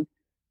beginning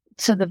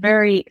to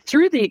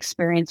through the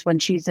experience when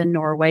she's in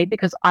Norway,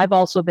 because I've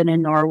also been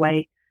in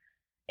Norway,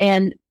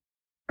 and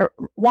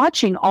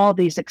watching all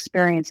these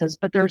experiences.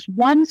 But there's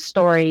one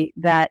story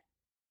that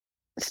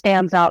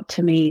stands out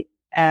to me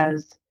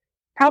as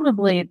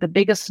probably the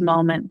biggest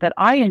moment that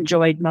I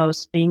enjoyed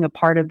most being a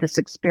part of this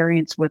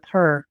experience with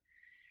her.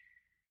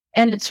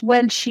 And it's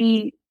when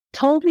she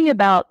told me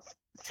about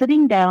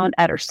sitting down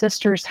at her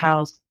sister's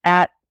house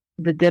at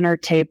the dinner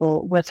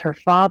table with her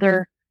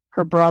father,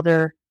 her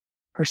brother,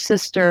 her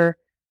sister,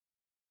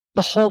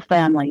 the whole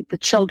family, the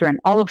children,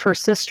 all of her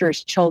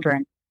sister's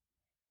children.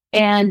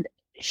 And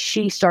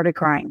she started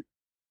crying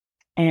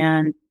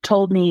and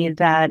told me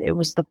that it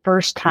was the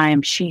first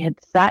time she had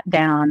sat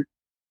down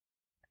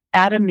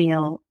at a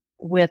meal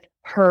with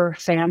her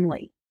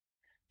family.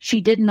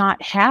 She did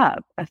not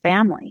have a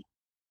family,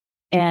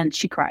 and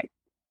she cried.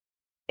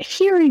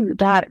 Hearing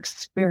that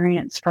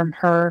experience from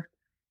her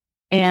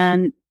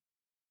and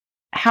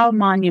how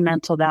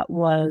monumental that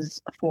was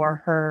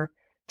for her,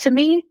 to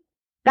me,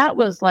 that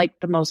was like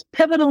the most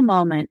pivotal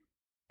moment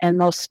and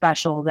most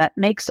special that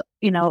makes,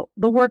 the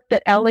work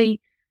that Ellie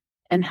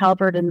and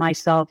Halbert and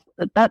myself,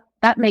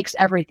 that makes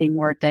everything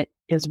worth it,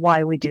 is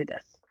why we do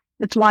this.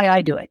 It's why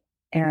I do it.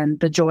 And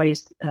the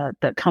joys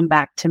that come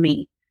back to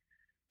me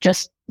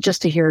just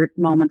to hear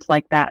moments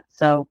like that.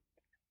 So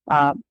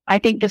I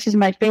think this is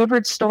my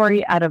favorite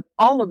story out of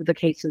all of the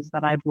cases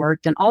that I've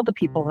worked and all the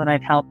people that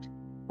I've helped.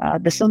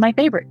 This is my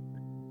favorite.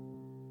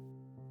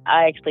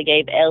 I actually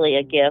gave Ellie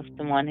a gift,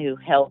 the one who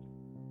helped,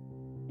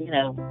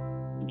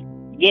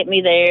 get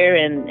me there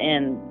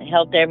and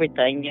helped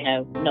everything,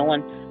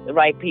 knowing the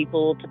right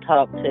people to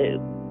talk to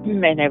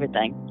and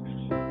everything.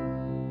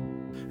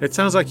 It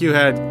sounds like you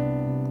had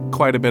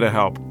quite a bit of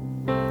help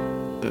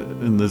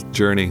in this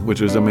journey, which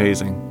was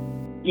amazing.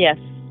 Yes,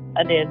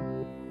 I did.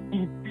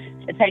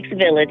 It takes a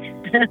village.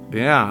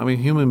 Yeah, I mean,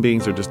 human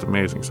beings are just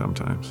amazing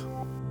sometimes.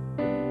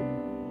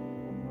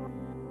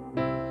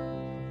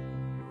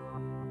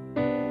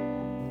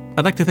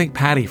 I'd like to thank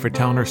Patty for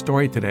telling her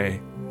story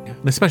today.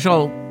 And a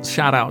special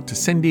shout out to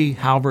Cindy,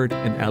 Halvard,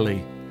 and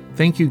Ellie.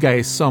 Thank you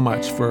guys so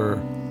much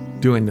for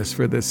doing this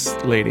for this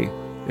lady.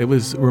 It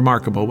was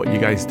remarkable what you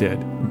guys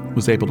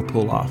was able to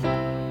pull off.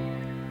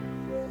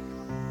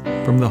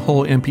 From the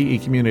whole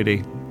MPE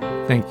community,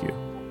 thank you.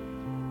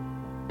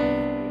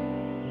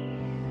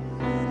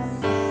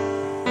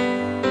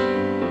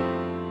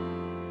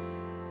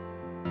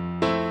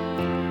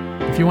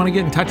 If you want to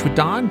get in touch with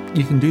Dawn,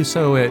 you can do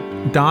so at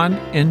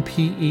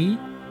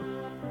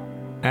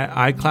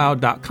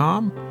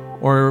donnpe@icloud.com,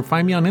 or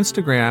find me on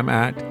Instagram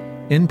at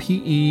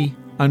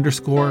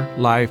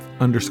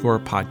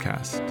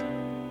npe_life_podcast.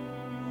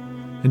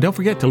 And don't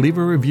forget to leave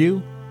a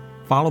review,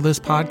 follow this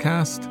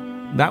podcast.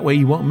 That way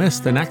you won't miss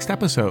the next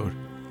episode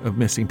of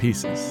Missing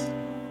Pieces.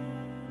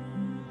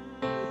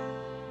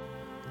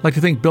 I'd like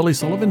to thank Billy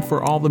Sullivan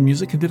for all the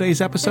music in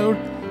today's episode.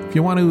 If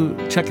you want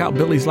to check out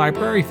Billy's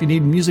library, if you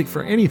need music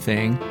for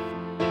anything,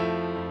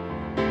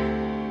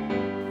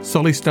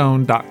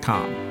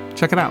 SullyStone.com.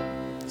 Check it out,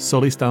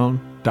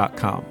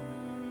 SullyStone.com.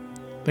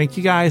 Thank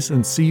you guys,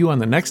 and see you on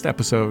the next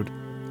episode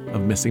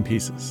of Missing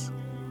Pieces.